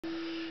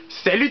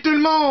Salut tout le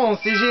monde,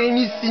 c'est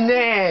Jérémy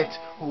Cinette.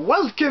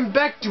 Welcome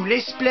back to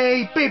Let's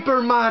Play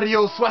Paper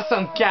Mario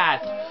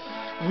 64.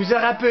 Vous vous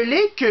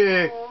rappelez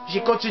que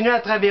j'ai continué à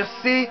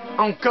traverser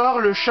encore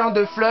le champ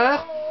de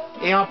fleurs.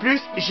 Et en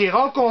plus, j'ai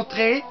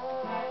rencontré...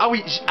 Ah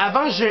oui,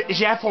 avant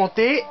j'ai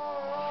affronté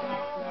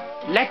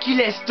Lucky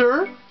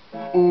Lester,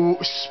 ou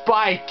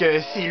Spike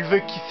s'il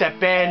veut qu'il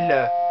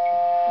s'appelle.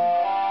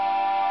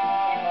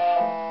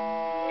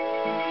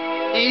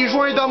 Et il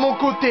joint dans mon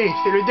côté.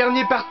 C'est le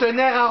dernier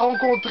partenaire à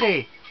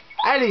rencontrer.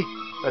 Allez,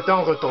 attends,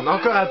 on retourne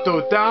encore à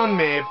Town,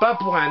 mais pas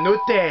pour un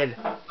hôtel.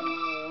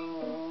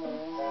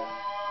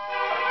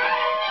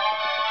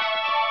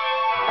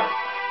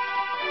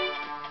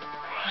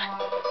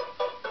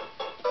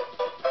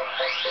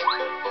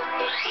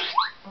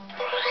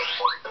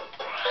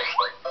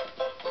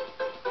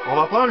 On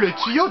va prendre le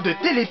tuyau de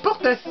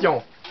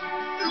téléportation.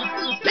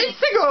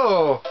 Let's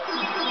go!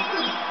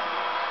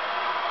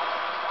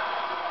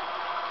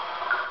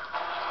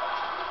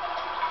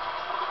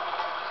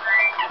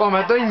 Bon,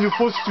 maintenant, il nous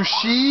faut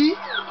sushi.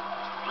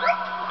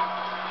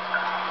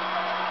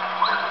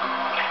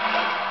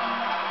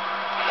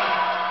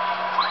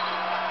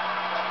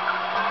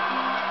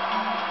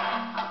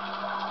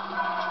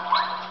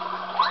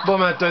 Bon,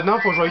 maintenant,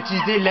 faut que je vais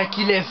utiliser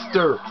Lucky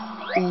Lester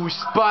ou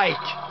Spike.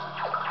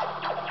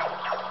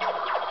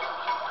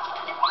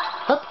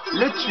 Hop,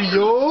 le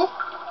tuyau.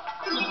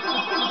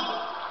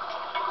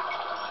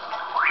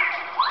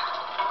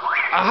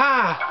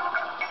 Ah!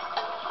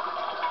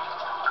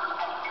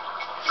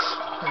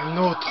 Un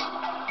autre.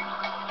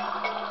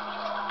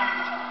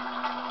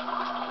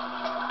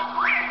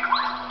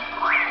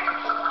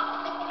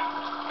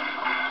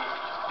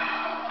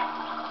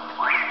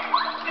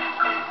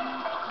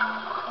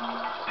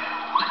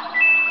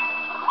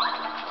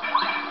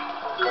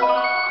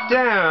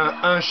 Tiens,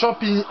 un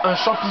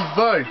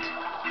champivolt.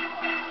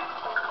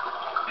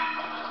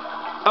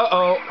 Oh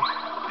oh.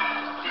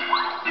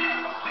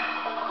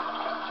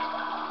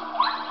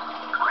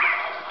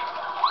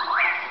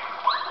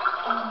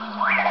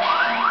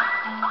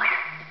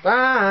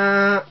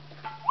 Ah.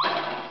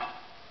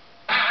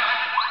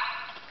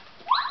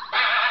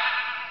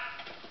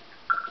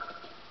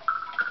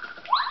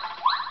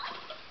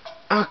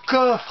 Un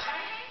coffre.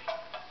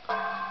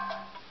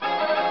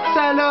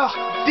 Ça alors,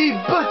 des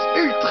bottes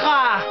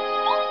ultra.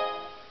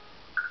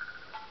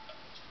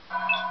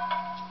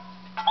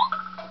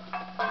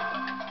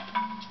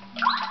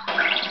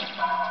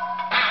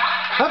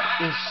 Hop,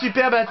 une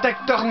superbe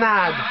attaque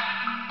tornade.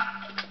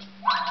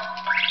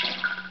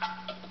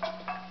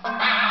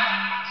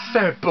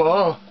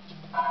 Sympa.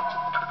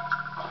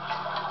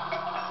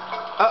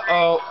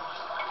 Oh.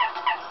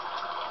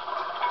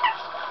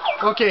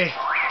 Ok.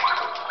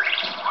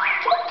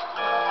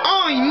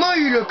 Oh, il m'a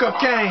eu le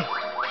coquin.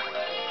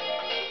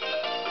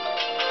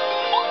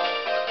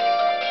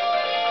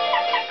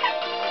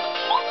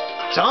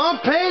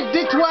 Tempête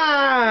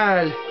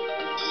d'étoiles.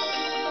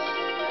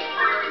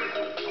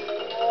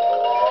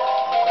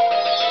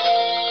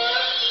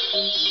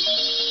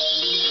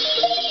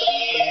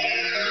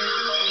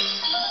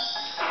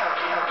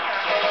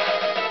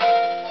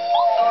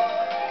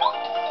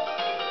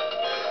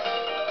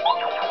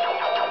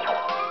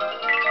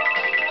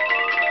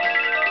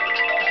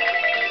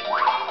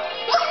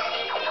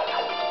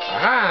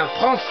 Ah,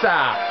 prends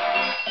ça.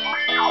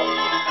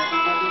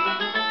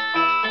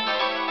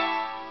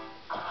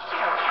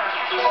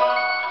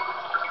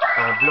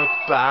 Un bloc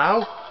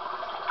pow.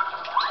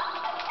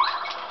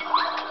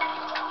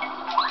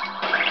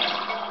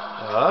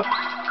 Hop.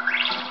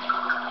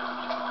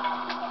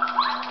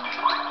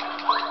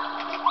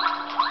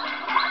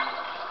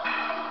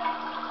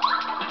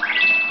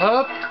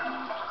 Hop.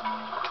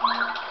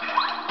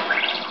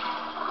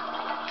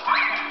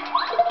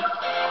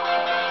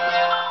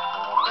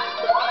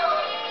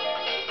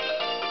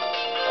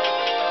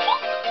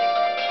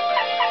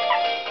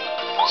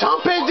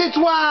 Tempête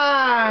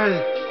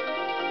d'étoiles.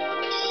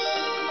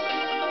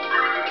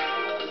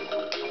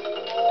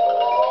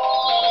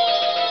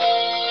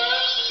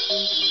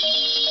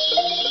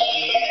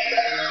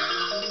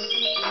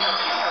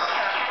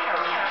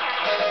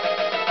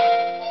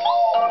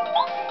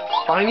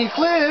 Spiny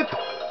flip.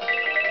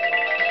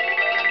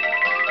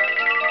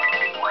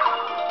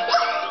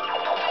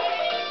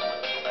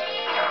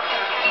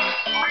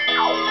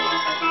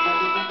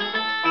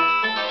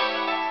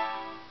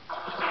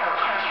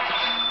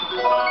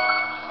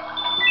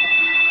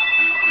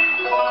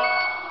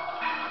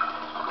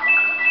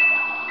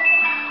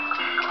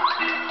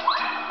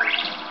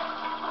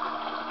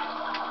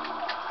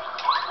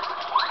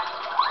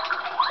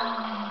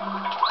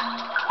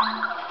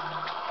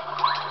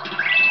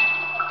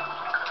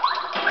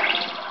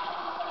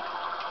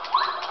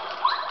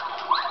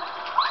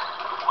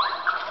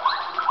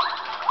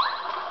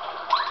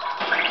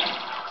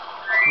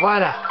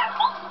 Voilà.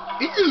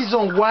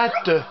 Utilisons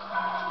Watt.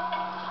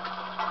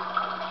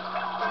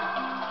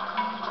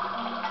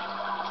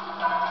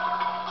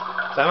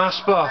 Ça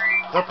marche pas.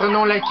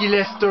 Reprenons Lucky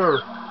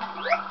Lester.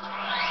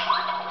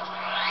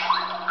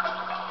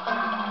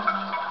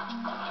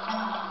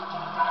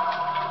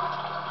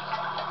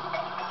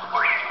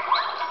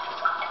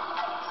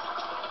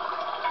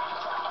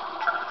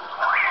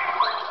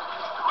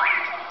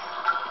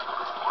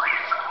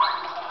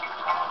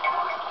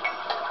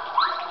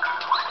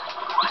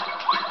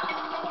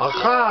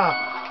 Ah!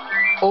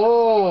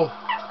 Oh!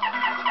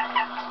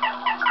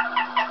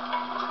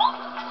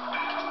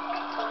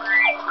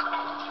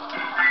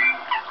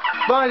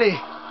 Bon, allez!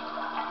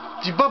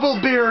 Du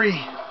Bubbleberry!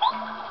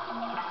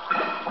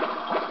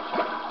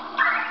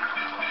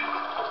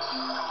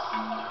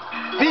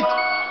 Vite!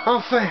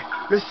 Enfin!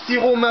 Le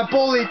sirop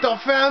maple est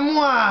enfin à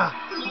moi!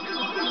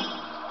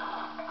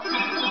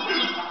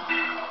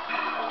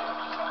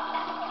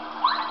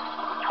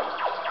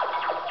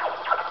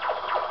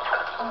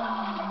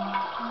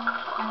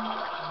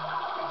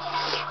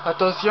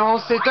 Attention,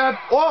 c'est un...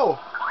 Oh!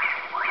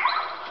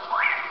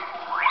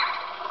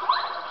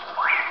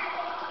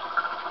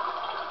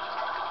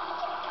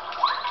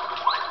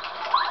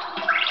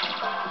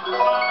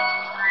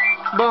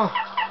 Bon,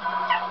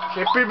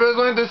 j'ai plus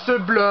besoin de ce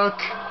bloc.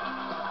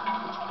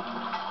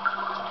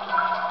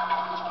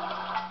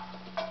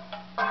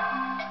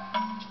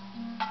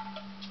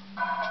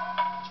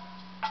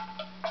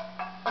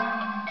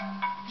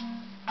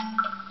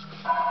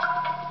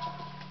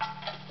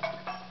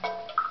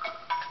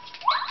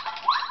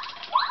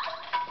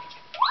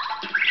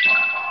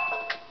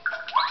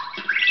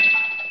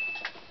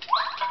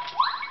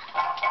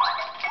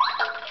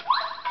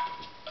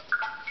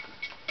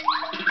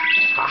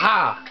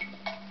 Haha!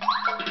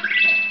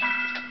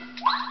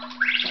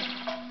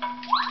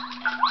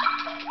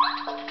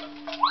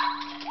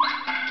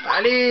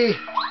 Allez!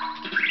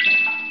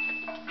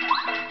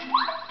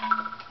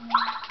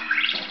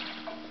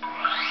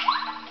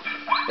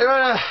 Et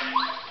voilà!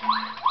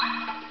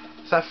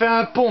 Ça fait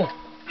un pont.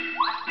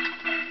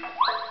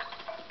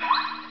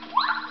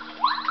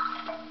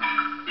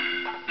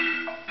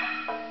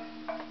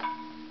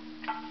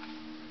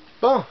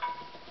 Bon.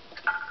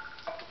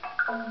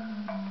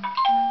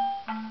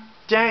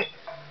 Tiens.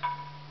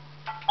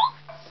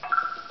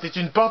 C'est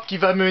une porte qui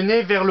va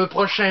mener vers le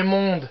prochain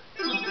monde.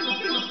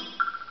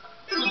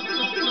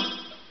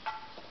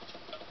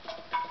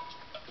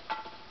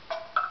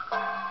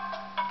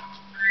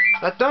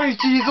 Attends,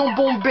 utilisons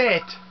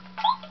Bombette.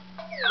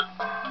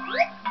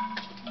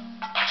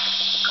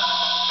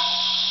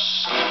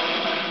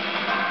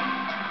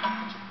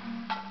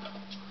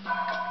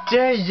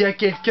 Tiens, il y a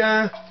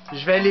quelqu'un.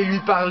 Je vais aller lui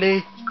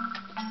parler.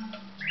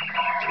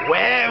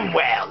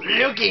 Well,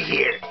 looky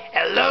here.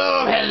 Hello.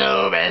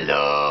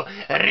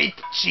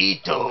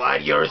 Richito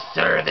at your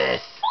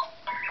service.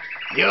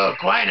 You're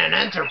quite an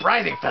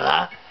enterprising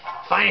fella.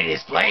 Finding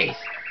this place.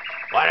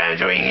 What I'm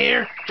doing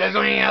here? Just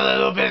doing a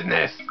little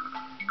business.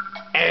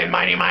 And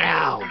minding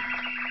my own.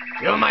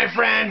 You, my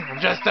friend,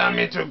 have just done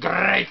me to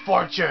great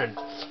fortune.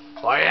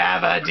 I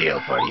have a deal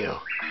for you.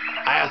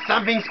 I have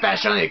something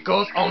special and it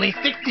costs only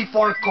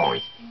 64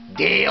 coins.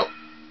 Deal?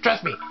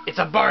 Trust me, it's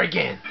a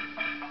bargain.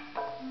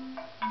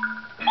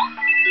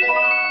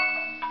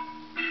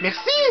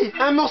 Merci,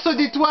 un morceau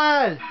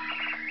d'étoile.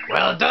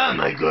 Well done,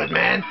 my good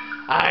man.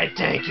 I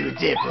thank you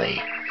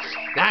deeply.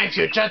 Now, if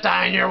your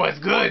chutiner was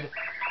good,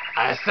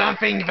 I have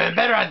something even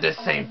better at the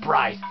same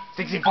price,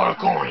 64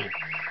 coin.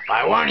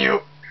 I warn you,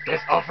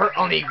 this offer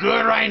only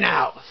good right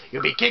now.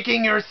 You'll be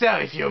kicking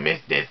yourself if you miss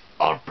this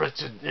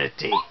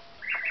opportunity.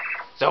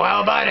 So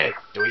how about it?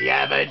 Do we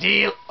have a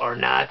deal or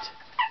not?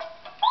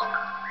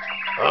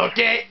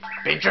 Okay,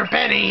 pinch your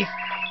pennies.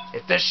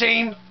 It's a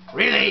shame,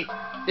 really.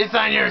 This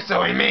iron's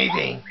so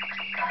amazing.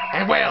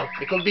 And well,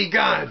 it'll be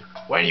gone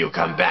when you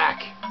come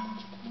back.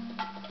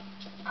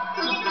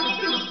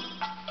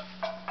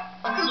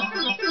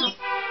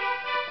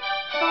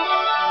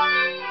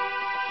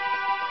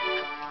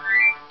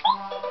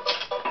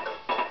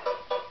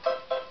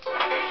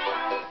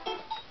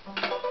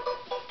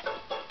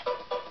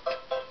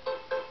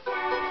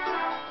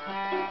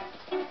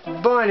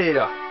 Bon, allez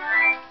là.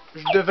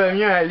 Je devais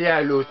mieux aller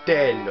à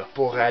l'hôtel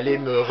pour aller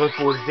me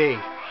reposer.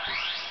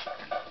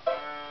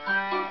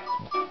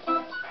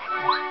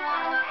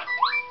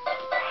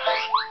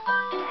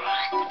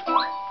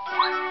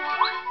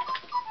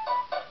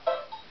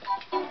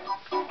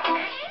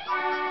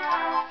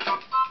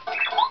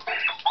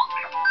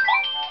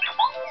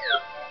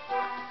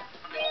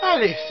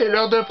 Allez, c'est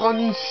l'heure de prendre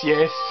une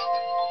sieste.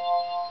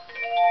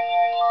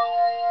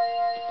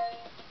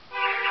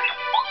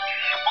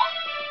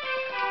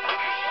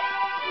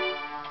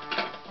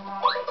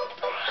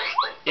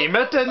 Et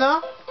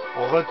maintenant,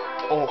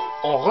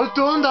 on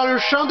retourne dans le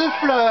champ de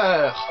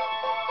fleurs.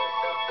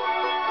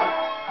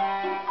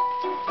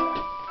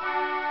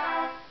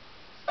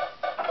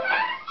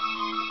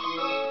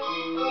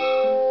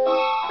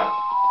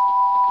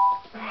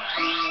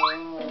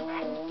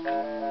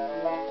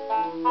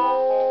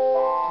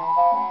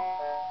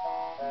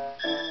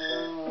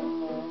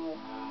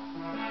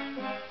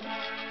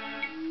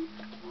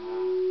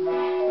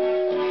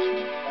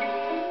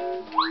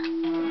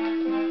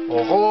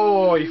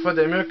 Oh, il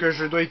faudrait mieux que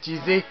je dois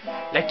utiliser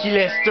l'Aki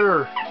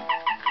Lester.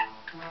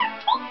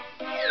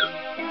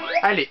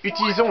 Allez,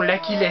 utilisons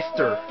l'Aki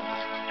Lester.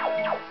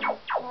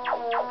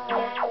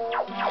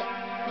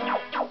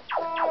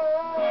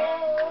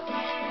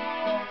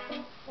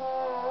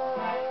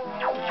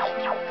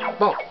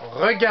 Bon,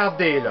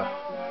 regardez là.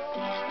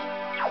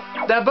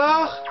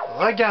 D'abord,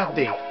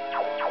 regardez.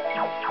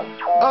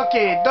 Ok,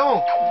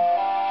 donc.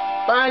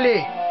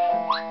 Allez.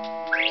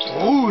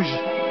 Rouge.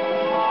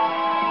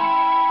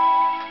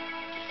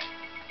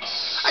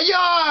 Aïe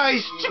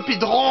aïe,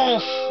 stupide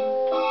ronce.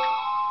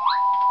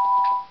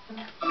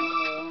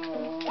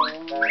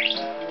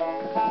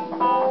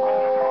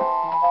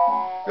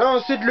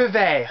 Ensuite le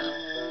vert.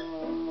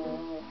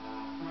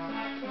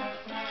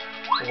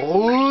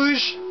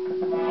 Rouge.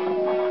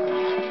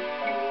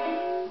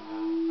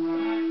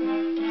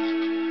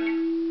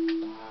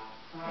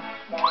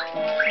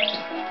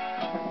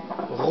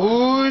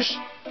 Rouge.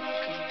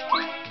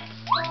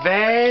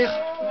 Vert.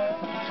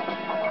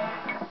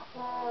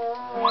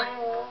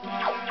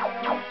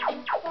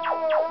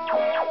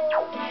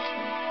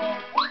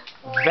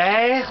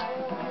 Vert.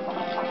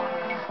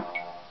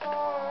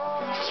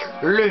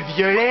 Le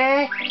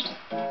violet.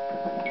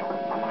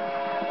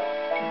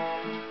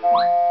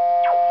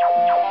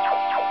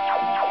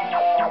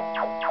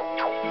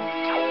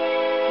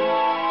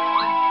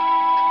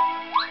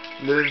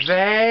 Le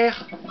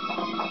vert.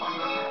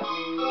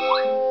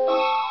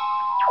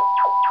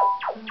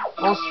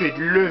 Ensuite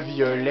le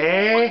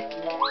violet.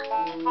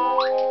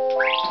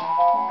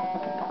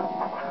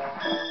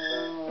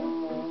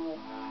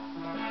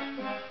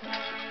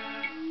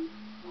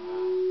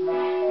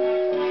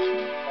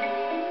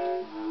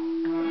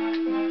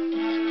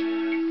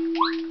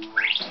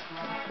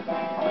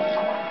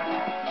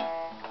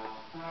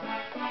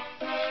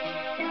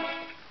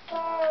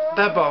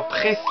 D'abord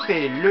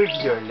presser le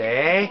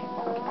violet.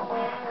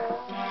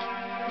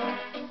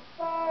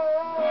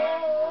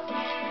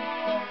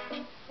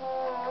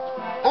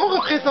 On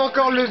represse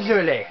encore le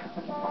violet.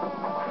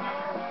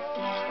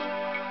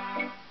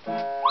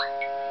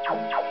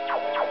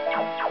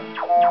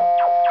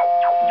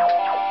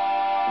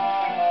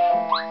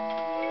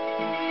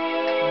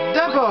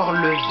 D'abord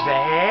le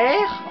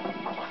vert.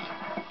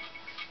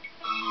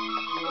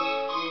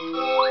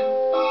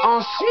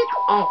 Ensuite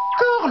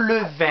encore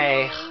le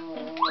vert.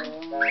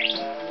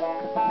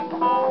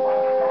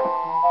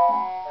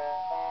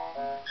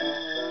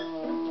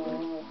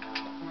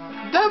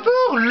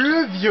 D'abord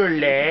le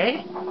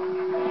violet.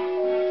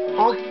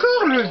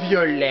 Encore le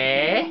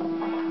violet.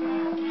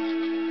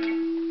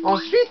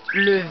 Ensuite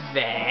le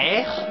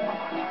vert.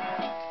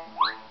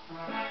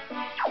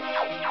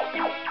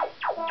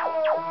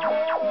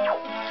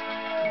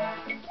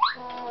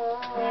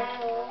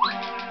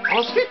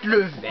 Ensuite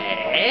le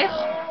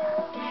vert.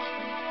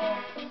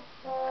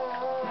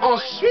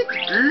 Ensuite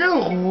le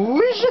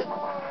rouge.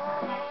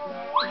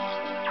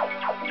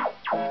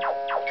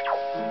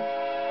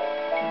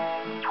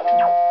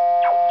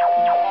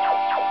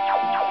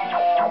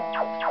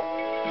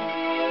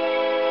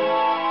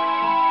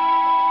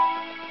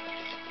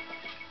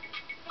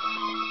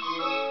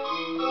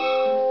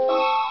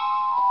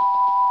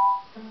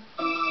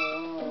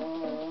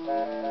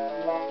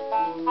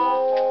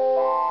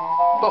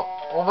 Bon,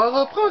 on va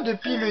reprendre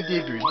depuis le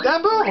début.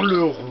 D'abord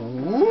le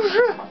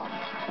rouge.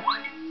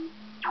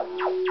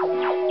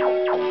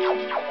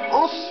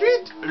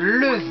 Ensuite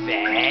le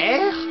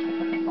vert.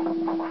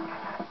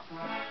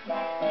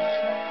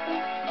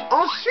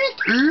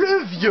 Ensuite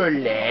le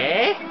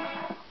violet.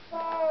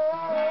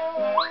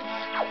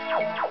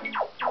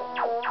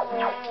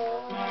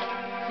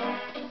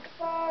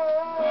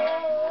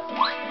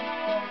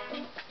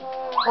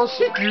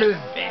 Ensuite le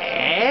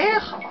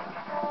vert.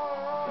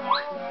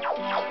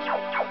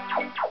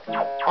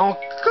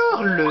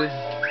 Encore le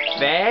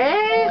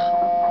vert.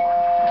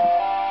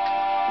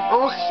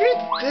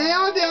 Ensuite, et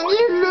en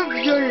dernier, le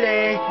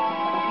violet.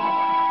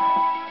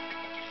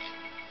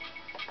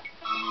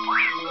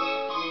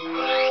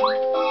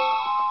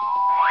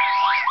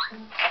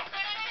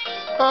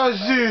 Ah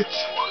zut!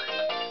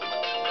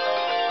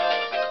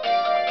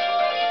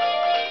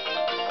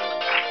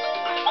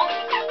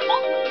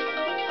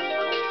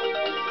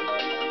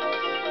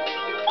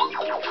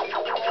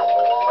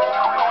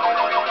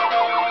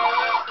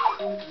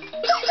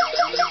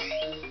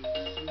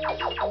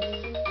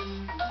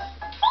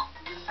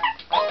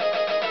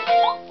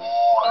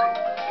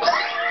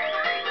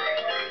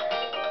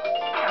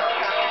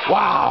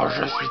 Waouh,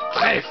 je suis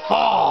très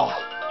fort!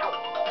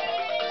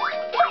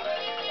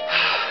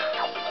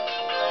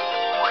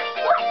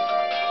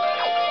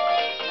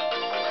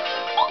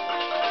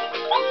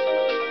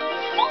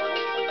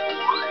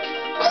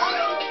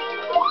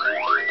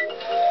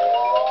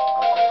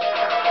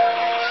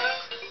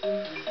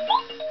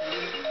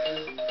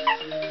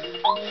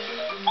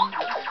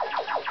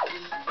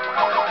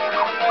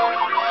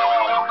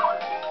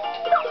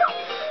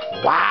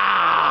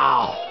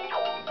 Wow!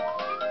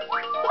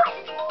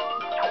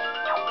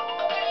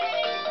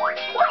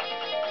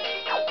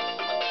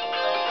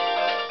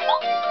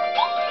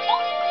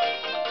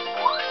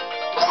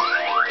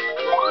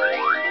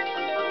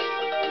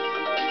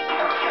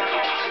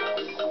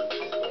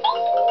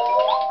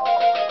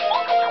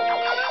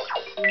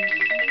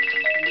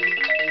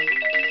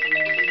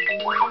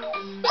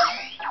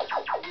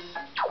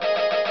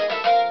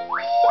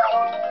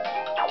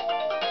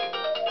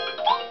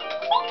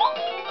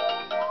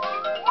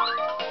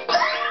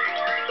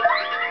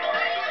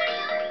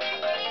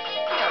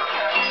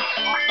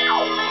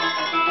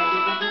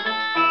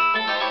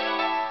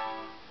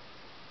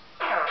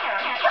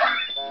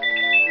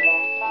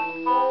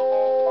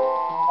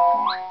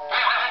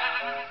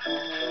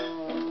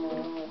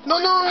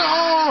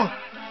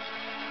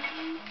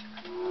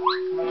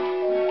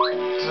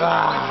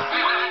 Ah.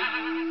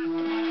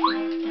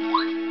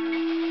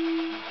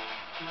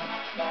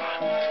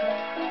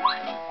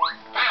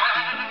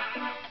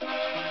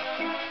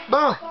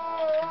 Bon.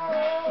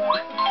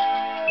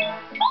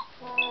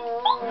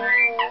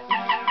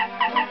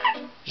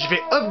 Je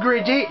vais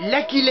upgrader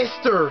Lucky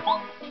Lester.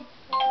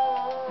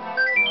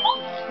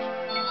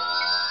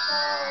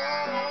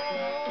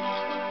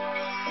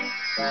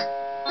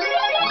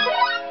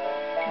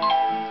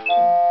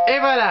 Et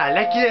voilà,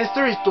 Lucky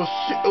Lester est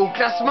au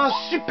classement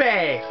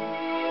super.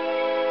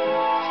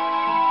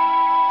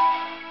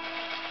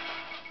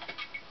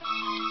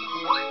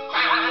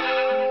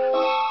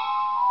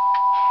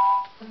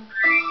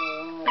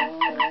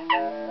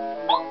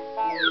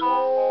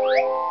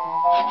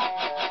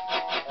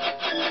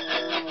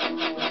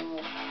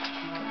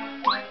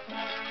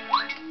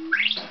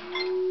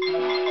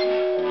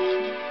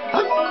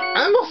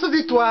 Un morceau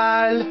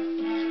d'étoile.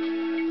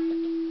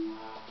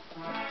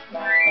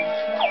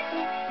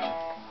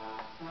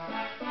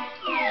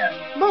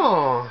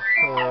 Bon,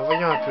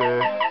 voyons un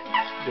peu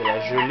de la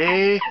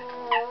gelée.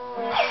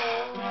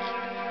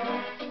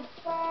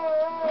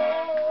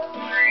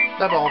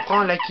 D'abord, on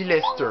prend Lucky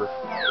Lester.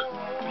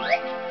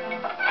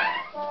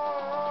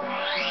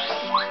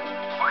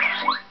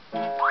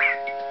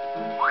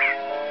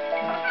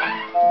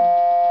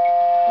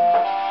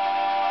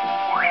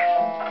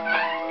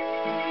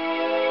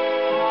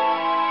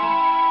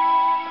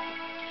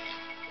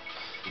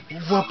 Il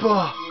ne voit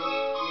pas.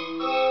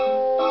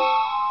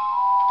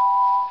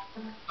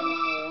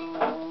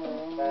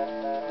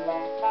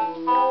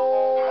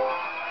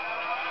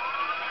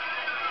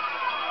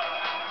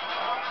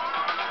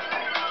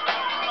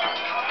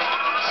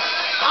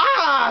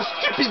 Ah,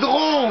 stupide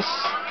ronce!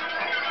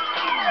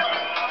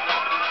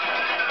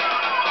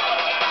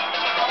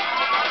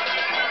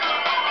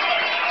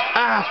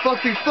 Ah,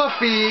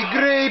 fluffy,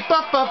 grey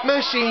pop-up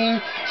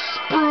machine,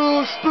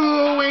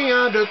 spewing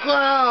on the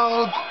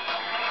clouds.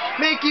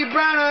 Make it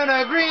brown and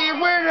a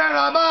green, we're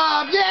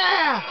above,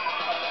 yeah!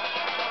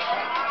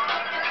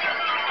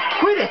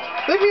 Quit it!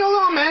 Leave me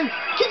alone, man!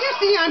 Can't you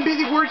see I'm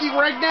busy working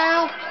right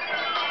now?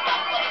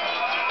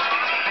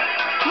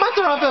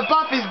 Master of the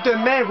Pop is the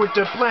man with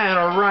the plan,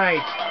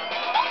 alright.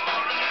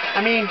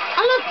 I mean,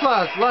 I love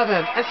clouds, love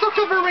him, and so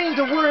covering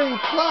the word in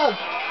clouds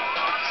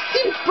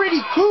seems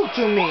pretty cool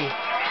to me.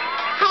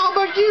 How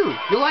about you?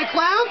 You like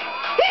clouds?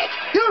 Hey,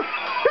 you're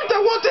the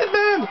wanted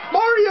man,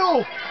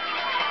 Mario!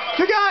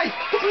 You guys,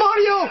 it's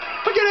Mario!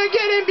 We're gonna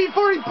get him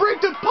before he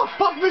breaks the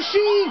pop-pop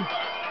machine!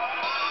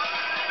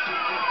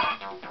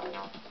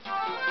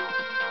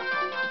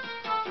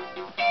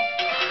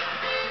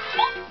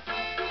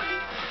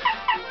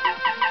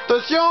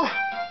 Attention!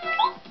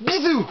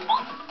 Bisous!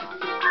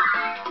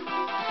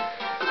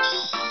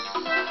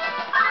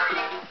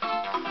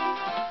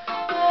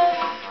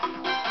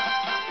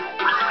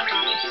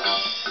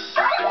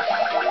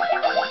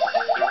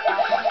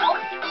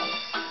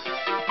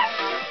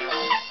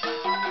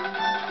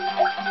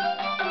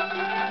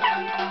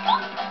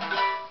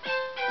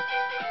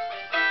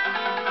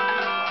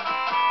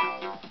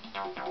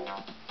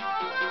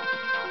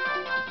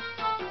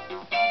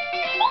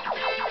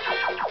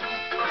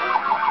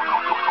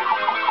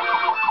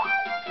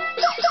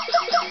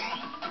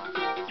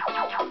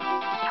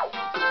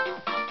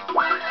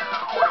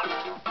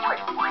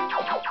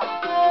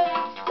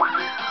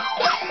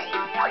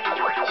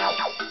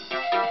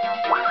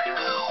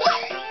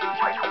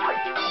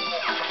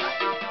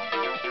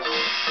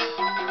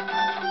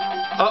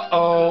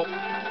 Uh-oh.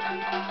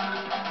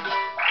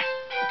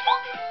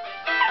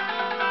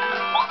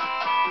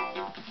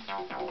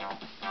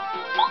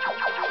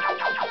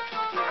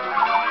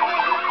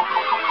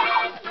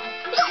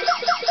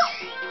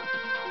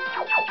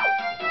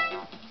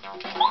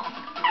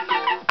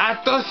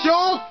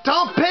 Attention,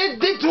 tempête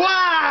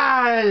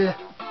d'étoiles!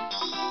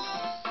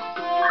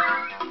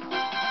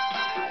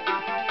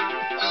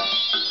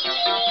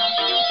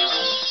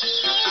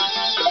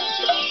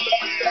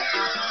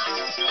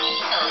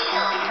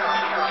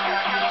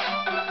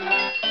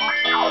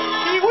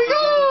 Here we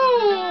go!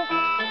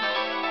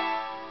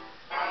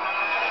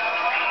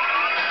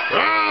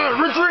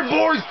 Retreat,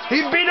 boys!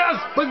 He beat us,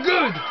 but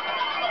good!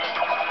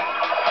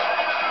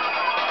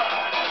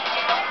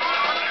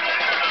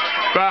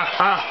 Bah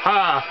ha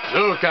ha!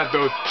 Look at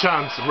those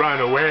chumps run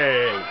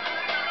away!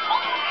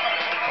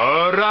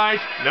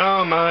 Alright,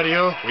 now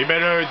Mario, we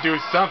better do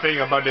something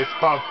about this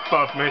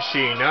pop-pop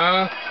machine,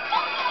 huh?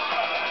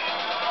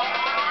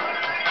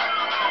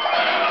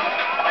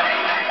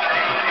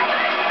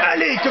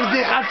 Allez, comme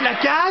des rafles à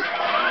quatre,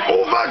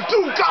 on va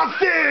tout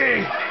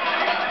casser!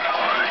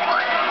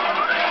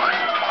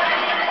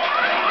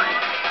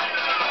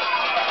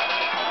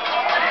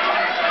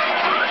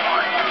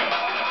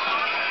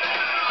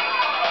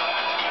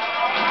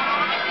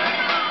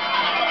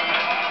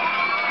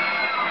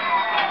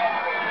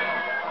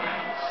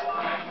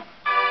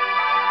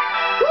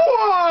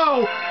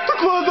 Wow! The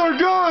clouds are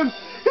gone!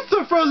 It's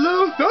time for a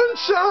little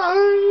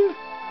sunshine!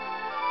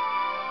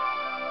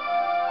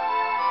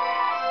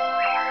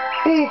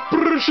 Oh,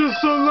 precious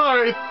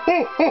sunlight!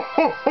 Ho, ho,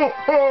 ho, ho,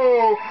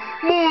 ho!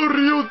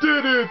 Mario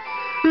did it!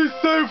 He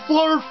saved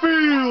Flower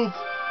Fields!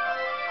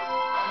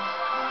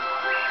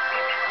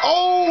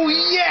 Oh,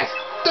 yes!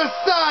 The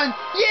sun!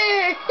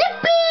 Yeah!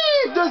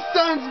 Yippee! The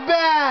sun's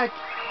back!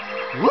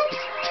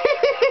 Whoops!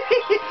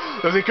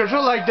 Does it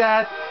control like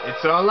that?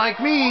 It's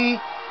unlike me.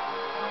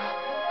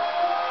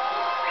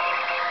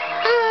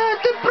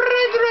 The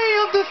bright ray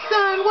of the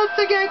sun once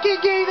again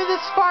gave us a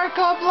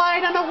sparkle of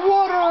light on the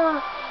water.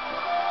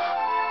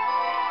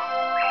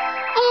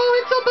 Oh,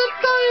 it's about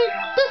time!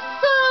 The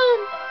sun!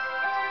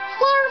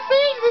 Flower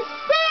Fields is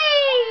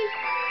saved!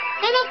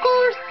 And of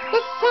course,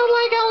 the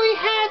sunlight only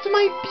adds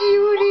my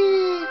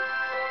beauty.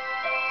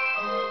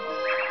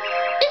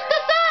 It's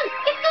the sun!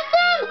 It's the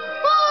sun!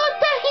 Oh,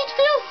 the heat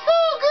feels so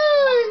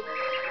good!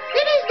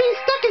 It is being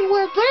stuck in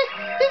one place.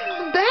 This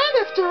isn't bad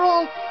after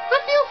all. I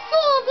feel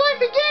full of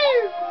life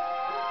again.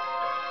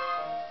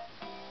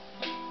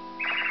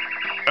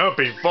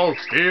 Happy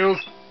folks, Steels?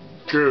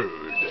 Good.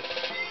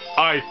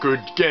 I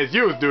could get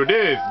used to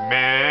this,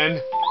 man.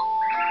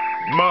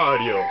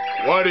 Mario,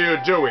 what are you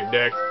doing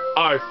next?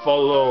 I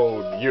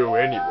followed you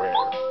anywhere.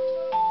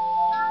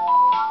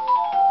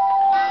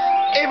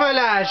 Et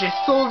voilà, j'ai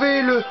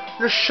sauvé le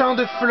champ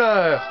de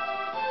fleurs.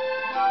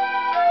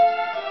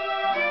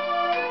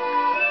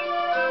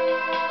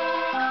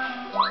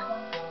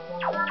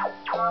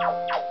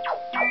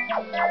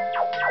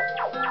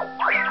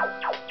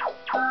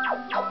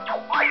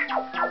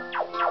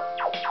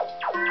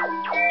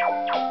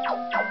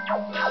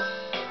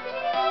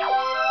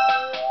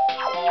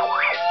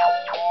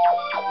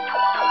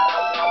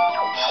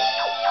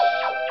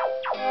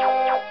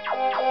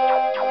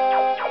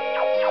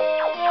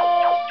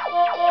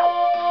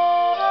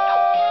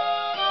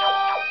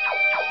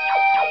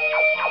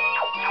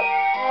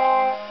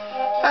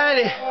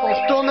 Allez, on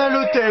retourne à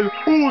l'hôtel.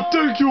 Oh,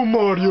 thank you,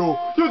 Mario.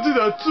 You did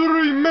a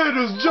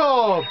tremendous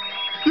job.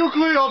 You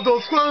cleared up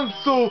those clouds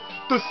so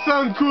the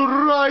sun could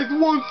rise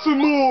once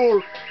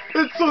more.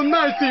 It's so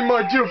nice seeing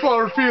my dear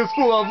Flower Fields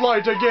full of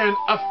light again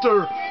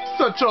after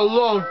such a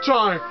long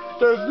time.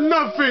 There's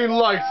nothing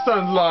like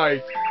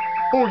sunlight.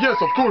 Oh yes,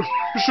 of course,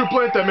 you should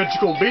plant a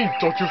magical bean,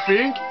 don't you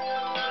think?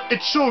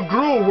 It shall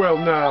grow well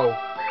now.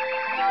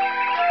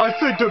 I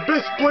think the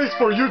best place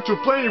for you to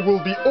plant it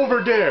will be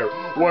over there,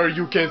 where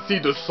you can see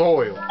the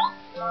soil.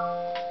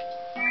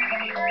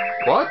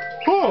 What?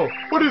 Oh,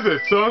 what is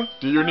it, son?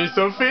 Do you need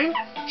something?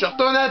 Je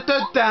retourne à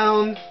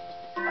Town.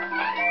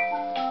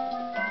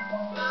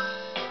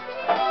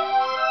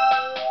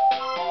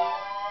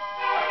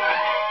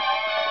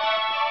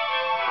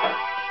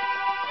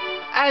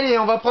 Allez,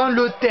 on va prendre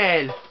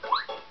l'hôtel.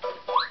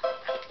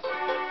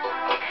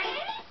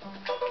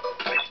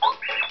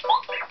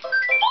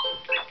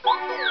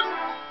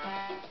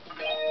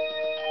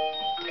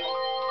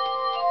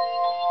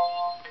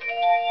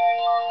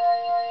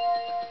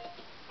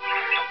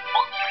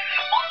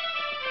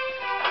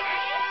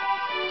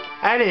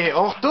 Allez,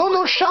 on retourne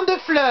au champ de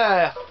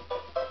fleurs.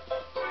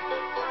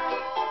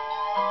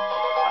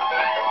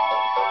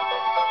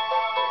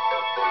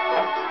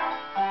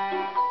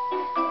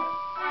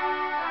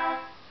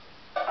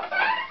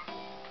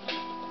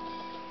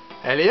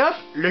 Allez hop,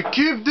 le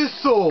cube de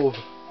sauve.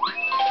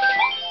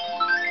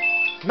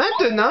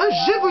 Maintenant,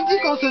 je vous dis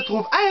qu'on se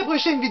trouve à la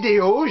prochaine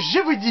vidéo. Je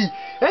vous dis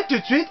à tout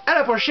de suite, à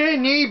la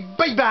prochaine et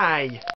bye bye.